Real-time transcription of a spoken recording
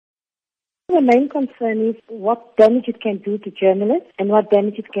The main concern is what damage it can do to journalists and what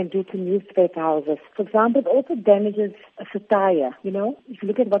damage it can do to newspaper houses. For example, it also damages satire, If you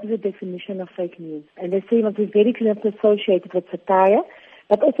look at what is the definition of fake news, and they say it must be very closely associated with satire,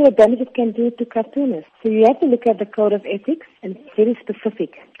 but also the damage it can do to cartoonists. So you have to look at the code of ethics, and it's very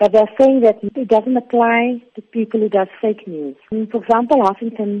specific. But they're saying that it doesn't apply to people who does fake news. For example,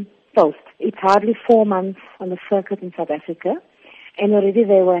 Huffington Post, it's hardly 4 months on the circuit in South Africa, and already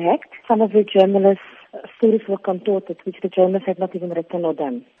they were hacked. Some of the journalists' stories were contorted, which the journalists had not even written or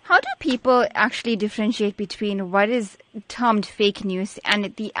done. How do people actually differentiate between what is termed fake news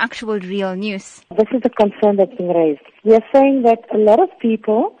and the actual real news? This is the concern that's being raised. We are saying that a lot of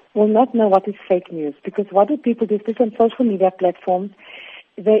people will not know what is fake news, because what do people do? Especially on social media platforms,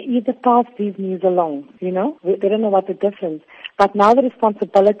 they either pass these news along, They don't know what the difference. But now the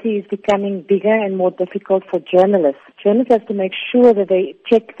responsibility is becoming bigger and more difficult for journalists. Journalists have to make sure that they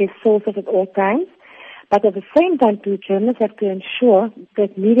check their sources at all times. But at the same time, too, journalists have to ensure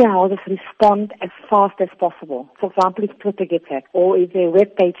that media houses respond as fast as possible. For example, if Twitter gets hacked, or if their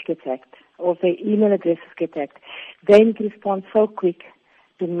web page gets hacked, or if their email addresses get hacked, they need to respond so quick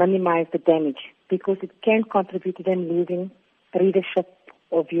to minimize the damage, because it can contribute to them losing readership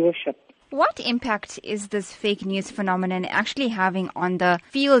or viewership. What impact is this fake news phenomenon actually having on the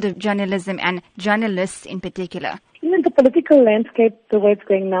field of journalism and journalists in particular? Even the political landscape, the way it's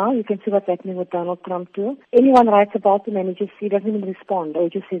going now, you can see what's happening with Donald Trump too. Anyone writes about him and he doesn't even respond, or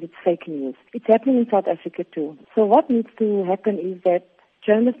just says it's fake news. It's happening in South Africa too. So what needs to happen is that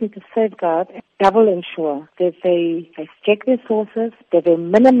journalists need to safeguard and double ensure that they check their sources, that they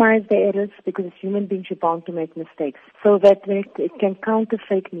minimize the errors, because as human beings you're bound to make mistakes, so that it can counter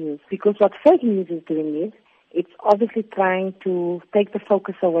fake news. Because what fake news is doing is, it's obviously trying to take the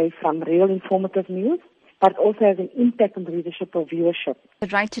focus away from real informative news, but also has an impact on the readership or viewership. The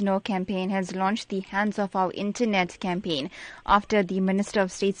Right to Know campaign has launched the Hands Off Our Internet campaign after the Minister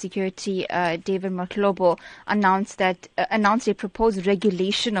of State Security, David Mahlobo, announced a proposed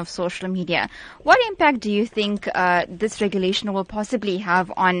regulation of social media. What impact do you think this regulation will possibly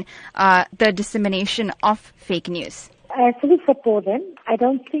have on the dissemination of fake news? I fully support them. I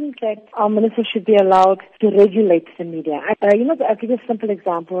don't think that our minister should be allowed to regulate the media. I'll give you a simple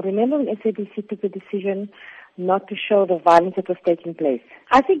example. Remember when SABC took the decision not to show the violence that was taking place?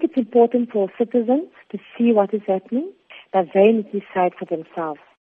 I think it's important for citizens to see what is happening, but they need to decide for themselves.